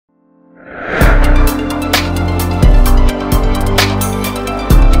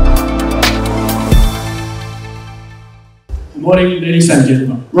morning, ladies and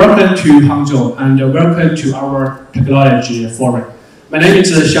gentlemen. Welcome to Hangzhou and welcome to our technology forum. My name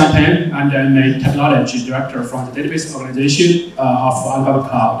is Xiang Peng, and I'm a technology director from the database organization of Alibaba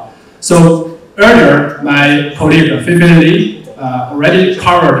Cloud. So earlier, my colleague Feifei Li already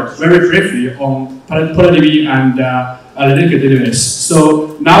covered very briefly on PolarDB and analytical database.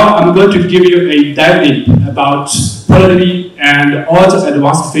 So now I'm going to give you a dive deep about PolarDB and all the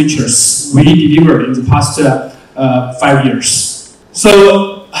advanced features we delivered in the past 5 years.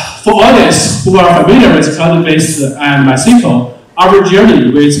 So for audience who are familiar with cloud-based and MySQL, our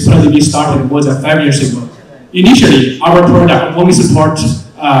journey with PolarDB started more than 5 years ago. Initially, our product only supports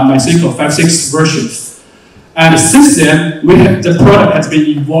MySQL 5.6 versions. And since then, the product has been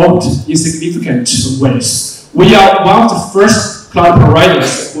evolved in significant ways. We are one of the first cloud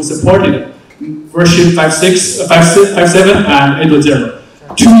providers who supported version 5.6, 5.7, and 8.0,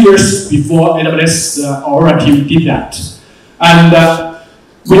 2 years before AWS or Oracle did that. And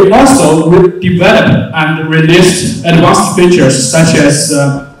we also developed and released advanced features such as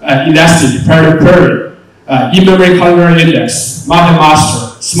elastic parallel query, in-memory category index,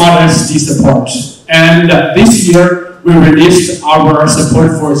 multi-master, smart SSD support. And this year, we released our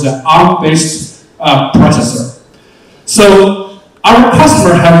support for the ARM-based processor. So our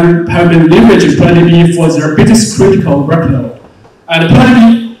customers have been leveraging PolarDB for their business-critical workload. And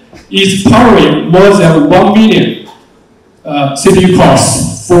PolarDB is powering more than 1 million CPU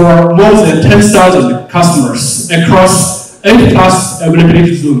cores for more than 10,000 customers across 8+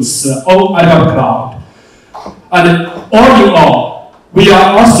 availability zones on Alibaba Cloud. And all in all, we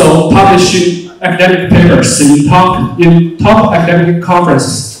are also publishing academic papers in top academic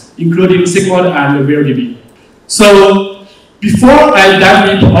conferences, including SQL and VLDB. So before I dive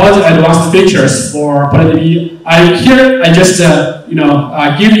into all the advanced features for PolarDB, I just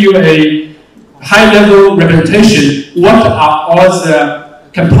give you a high-level representation. What are all the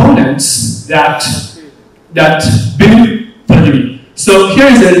components that build PolarDB? So here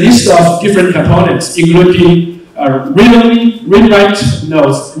is a list of different components, including read-only, read-write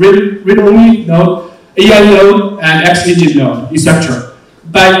nodes, read-only node, AI node, and X-engine node, etc.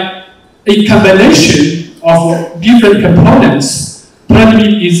 By a combination of different components,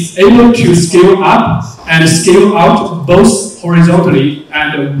 PolarDB is able to scale up and scale out both horizontally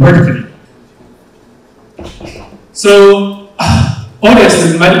and vertically. So,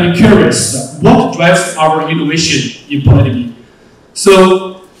 audiences might be curious, what drives our innovation in PolarDB?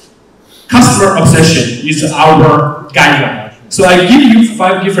 So, customer obsession is our guideline. So I give you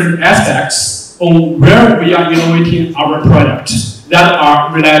 5 different aspects on where we are innovating our product that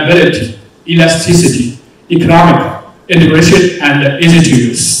are reliability, elasticity, economical, integration, and easy to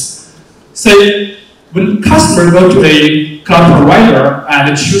use. Say, when customers go to a cloud provider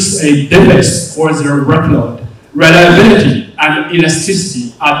and choose a database for their workload, reliability and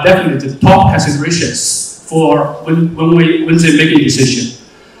elasticity are definitely the top considerations for when they make a decision.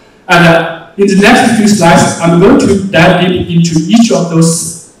 And in the next few slides, I'm going to dive deep into each of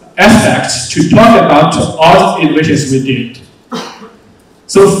those aspects to talk about all the innovations we did.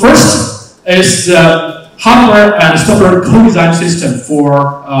 So first is the hardware and software co-design system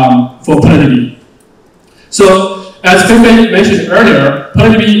for PolarDB. So as Feifei mentioned earlier,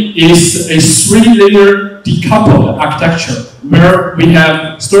 PolarDB is a 3-layer decoupled architecture where we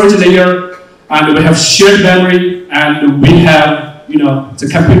have storage layer and we have shared memory and we have the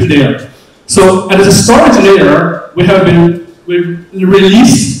compute layer. So at the storage layer, we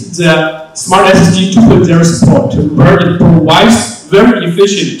released the Smart SSD 2.0 support, where it provides very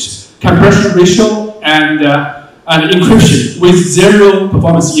efficient compression ratio and encryption with 0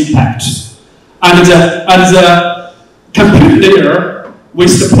 performance impact. And at the compute layer, we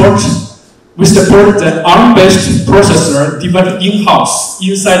support the ARM-based processor developed in-house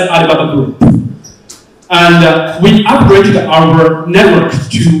inside Alibaba Group. And we upgraded our network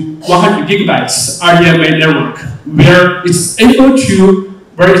to 100 gigabytes RDMA network, where it's able to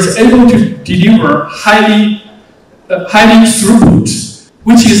deliver highly throughput,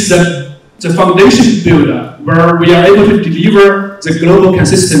 which is the foundation builder, where we are able to deliver the global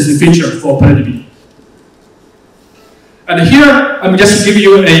consistency feature for PolarDB. And here, I'm just giving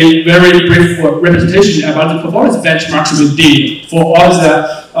you a very brief representation about the performance benchmarks we did for all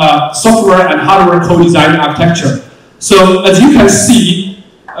the software and hardware co-design architecture. So as you can see,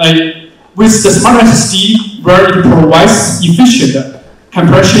 with the Smart SSD, where it provides efficient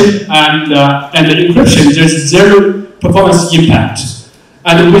compression and encryption, there's 0 performance impact.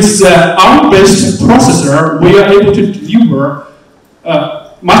 And with the ARM-based processor, we are able to deliver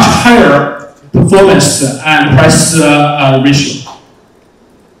much higher performance and price ratio.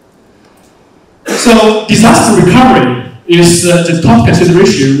 So disaster recovery is the top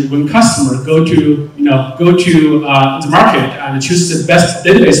consideration when customers go to the market and choose the best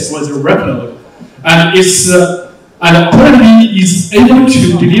database for their workload. And PolarDB is able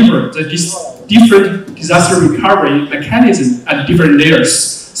to deliver the different disaster recovery mechanism at different layers.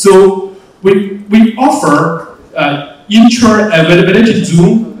 So we offer intra-availability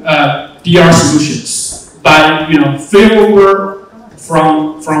zone DR solutions by failover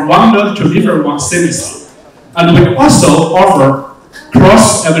from one node to different one seamlessly. And we also offer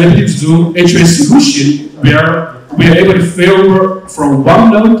cross-availability zone HA solution where we are able to failover from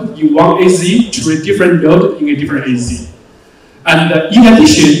one node in one AZ to a different node in a different AZ. And in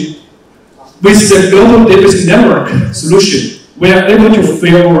addition, with the global database network solution, we are able to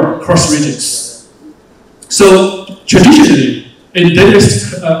failover across regions. So traditionally, a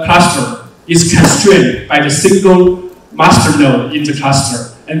database cluster is constrained by the single master node in the cluster.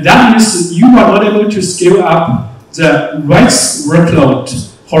 And that means you are not able to scale up the writes workload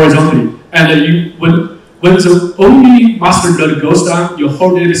horizontally. And when the only master node goes down, your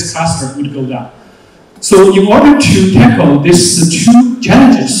whole database cluster would go down. So in order to tackle these two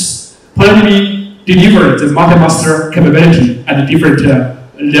challenges, PolarDB delivered the multi-master capability at different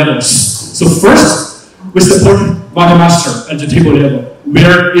levels. So first, we support multi-master at the table level,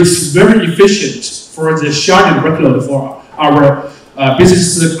 where it's very efficient for the sharding workload for our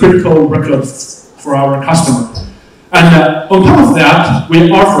business critical workload for our customer. And on top of that,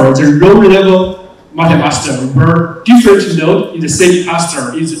 we offer the row-level multi-master, where different node in the same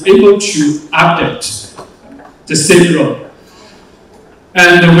cluster is able to update the same row.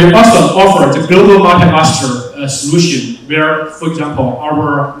 And we also offer the global multi-master solution, where, for example,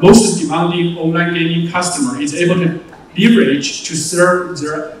 our most demanding online gaming customer is able to leverage to serve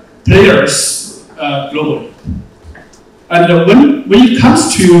their players globally. And when it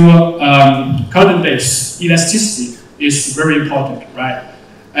comes to content-based, elasticity is very important, right?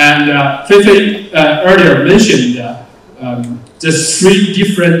 And Fei earlier mentioned the three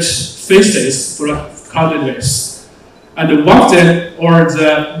different phases for content-based. And one of them, or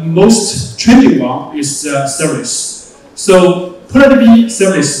the most trending one, is the service. So PolarDB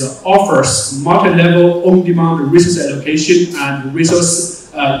service offers multi-level on-demand resource allocation and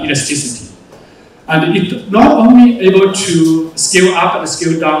resource elasticity. And it's not only able to scale up and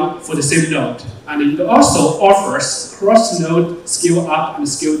scale down for the same node, and it also offers cross-node scale up and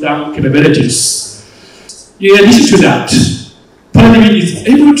scale down capabilities. In addition to that, PolarDB is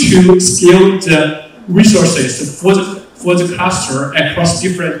able to scale the resources for the cluster across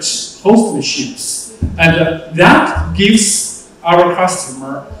different host machines. And that gives our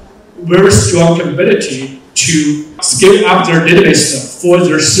customer very strong capability to scale up their database for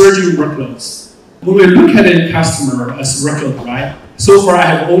their surging workloads. When we look at a customer as workload, right? So far, I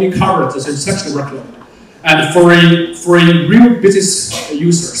have only covered the transactional workload. And for a real business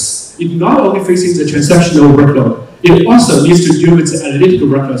users, it not only faces the transactional workload, it also needs to deal with the analytical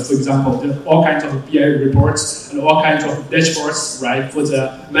workloads. For example, all kinds of BI reports and all kinds of dashboards, right, for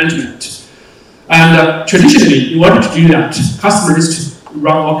the management. And traditionally, in order to do that, customers need to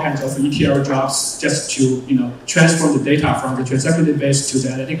run all kinds of ETL jobs just to transform the data from the transactional database to the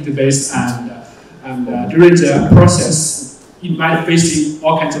analytical database, and during the process, it might face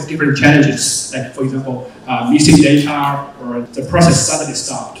all kinds of different challenges, like, for example, missing data or the process suddenly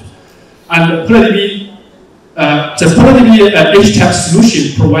stopped. And PolarDB, the PolarDB HTAP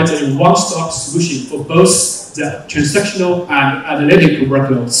solution provides a one-stop solution for both the transactional and analytical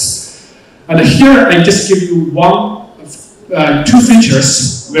workloads. And here I just give you two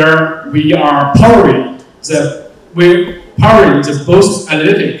features where we are powering the both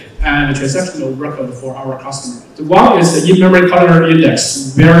analytic and transactional workload for our customer. The one is the in-memory calendar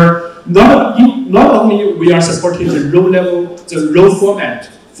index, where not only we are supporting the row format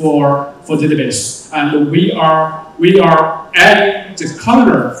for database, and we are adding the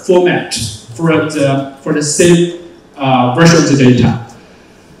calendar format for the same version of the data.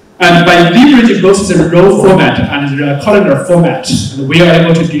 And by leveraging both the row format and the calendar format, we are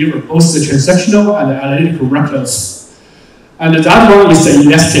able to deliver both the transactional and the analytical workloads. And the other one is the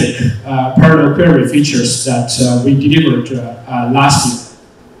elastic parallel query features that we delivered last year.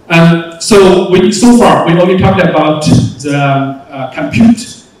 And so far, we only talked about the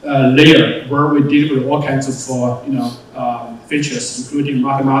compute layer, where we deliver all kinds of features, including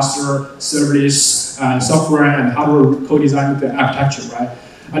multi-master, serverless, software, and hardware co-design the architecture, right?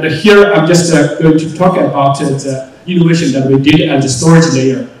 And here, I'm just going to talk about the innovation that we did at the storage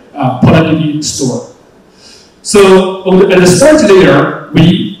layer, PolarDB Store. So at the storage layer,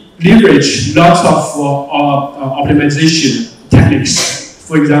 we leverage lots of optimization techniques.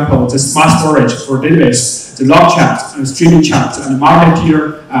 For example, the smart storage for database the log chart, and streaming chart, and market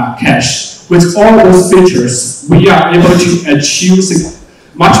tier cache. With all those features, we are able to achieve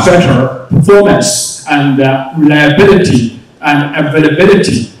much better performance and reliability and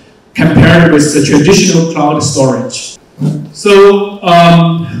availability compared with the traditional cloud storage. So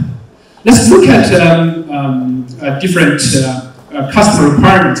let's look at different customer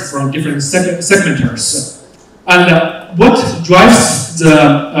requirements from different segmenters. And what drives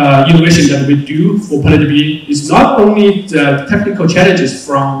the innovation that we do for PolarDB is not only the technical challenges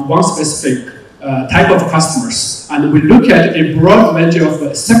from one specific type of customers, and we look at a broad range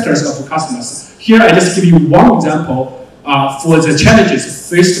of sectors of customers. Here I just give you one example for the challenges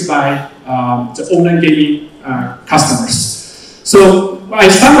faced by the online gaming customers. So I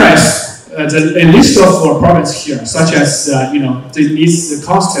summarize a list of problems here, such as they need the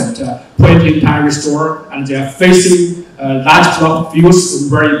constant point-in-time restore, and they are facing large block fields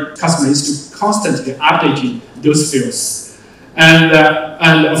where customers need to constantly updating those fields.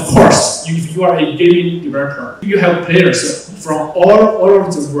 And of course, if you are a gaming developer, you have players from all over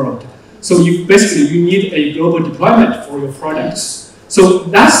the world. So you need a global deployment for your products. So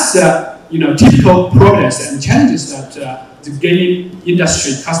that's typical problems and challenges that the gaming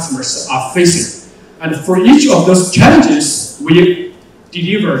industry customers are facing. And for each of those challenges, we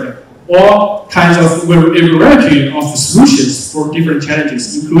delivered all kinds of a variety of solutions for different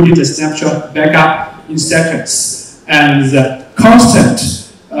challenges, including the snapshot backup in seconds and the constant,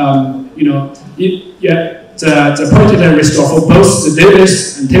 the point-in-time restore for both the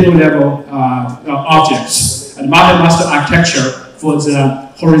database and table level objects, and multi-master architecture for the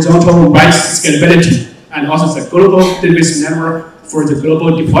horizontal write scalability, and also the global database network for the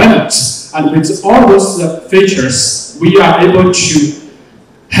global deployments. And with all those features, we are able to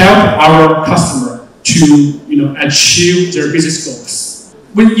help our customer to achieve their business goals.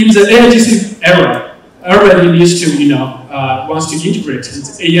 In the AIGC era, everybody needs to wants to integrate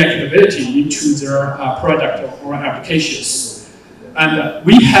the AI capability into their product or applications, and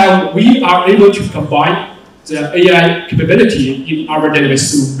we are able to combine the AI capability in our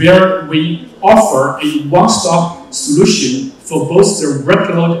database, where we offer a one-stop solution for both the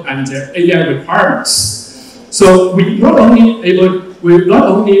workload and the AI requirements. So we not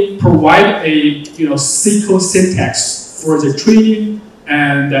only provide a SQL syntax for the training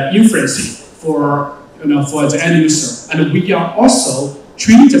and inferencing for the end user, and we are also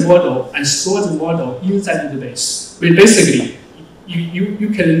train the model and store the model inside the database. But basically,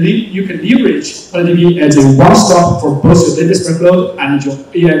 you can leverage PolarDB as a one-stop for both your database workload and your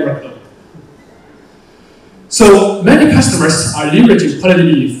AI workload. So many customers are leveraging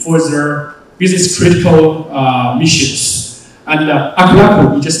PolarDB for their business-critical missions, and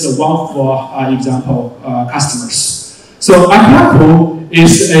Akulaku is just one for example customers. So Akulaku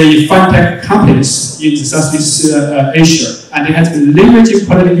is a fintech company in Southeast Asia, and it has been leveraging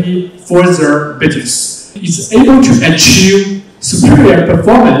PolarDB for their business. It's able to achieve superior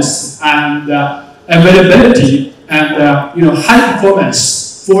performance and availability and high performance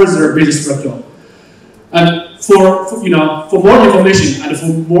for their business workload. And for more information and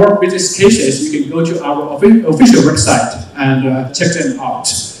for more business cases, you can go to our official website and check them out.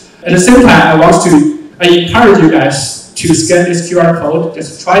 At the same time, I encourage you guys to scan this QR code.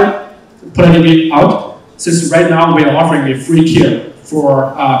 Just try PolarDB out, since right now we are offering a free tier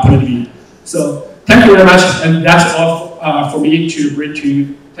for PolarDB. So thank you very much, and that's all for me to bring to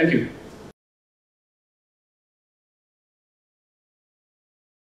you. Thank you.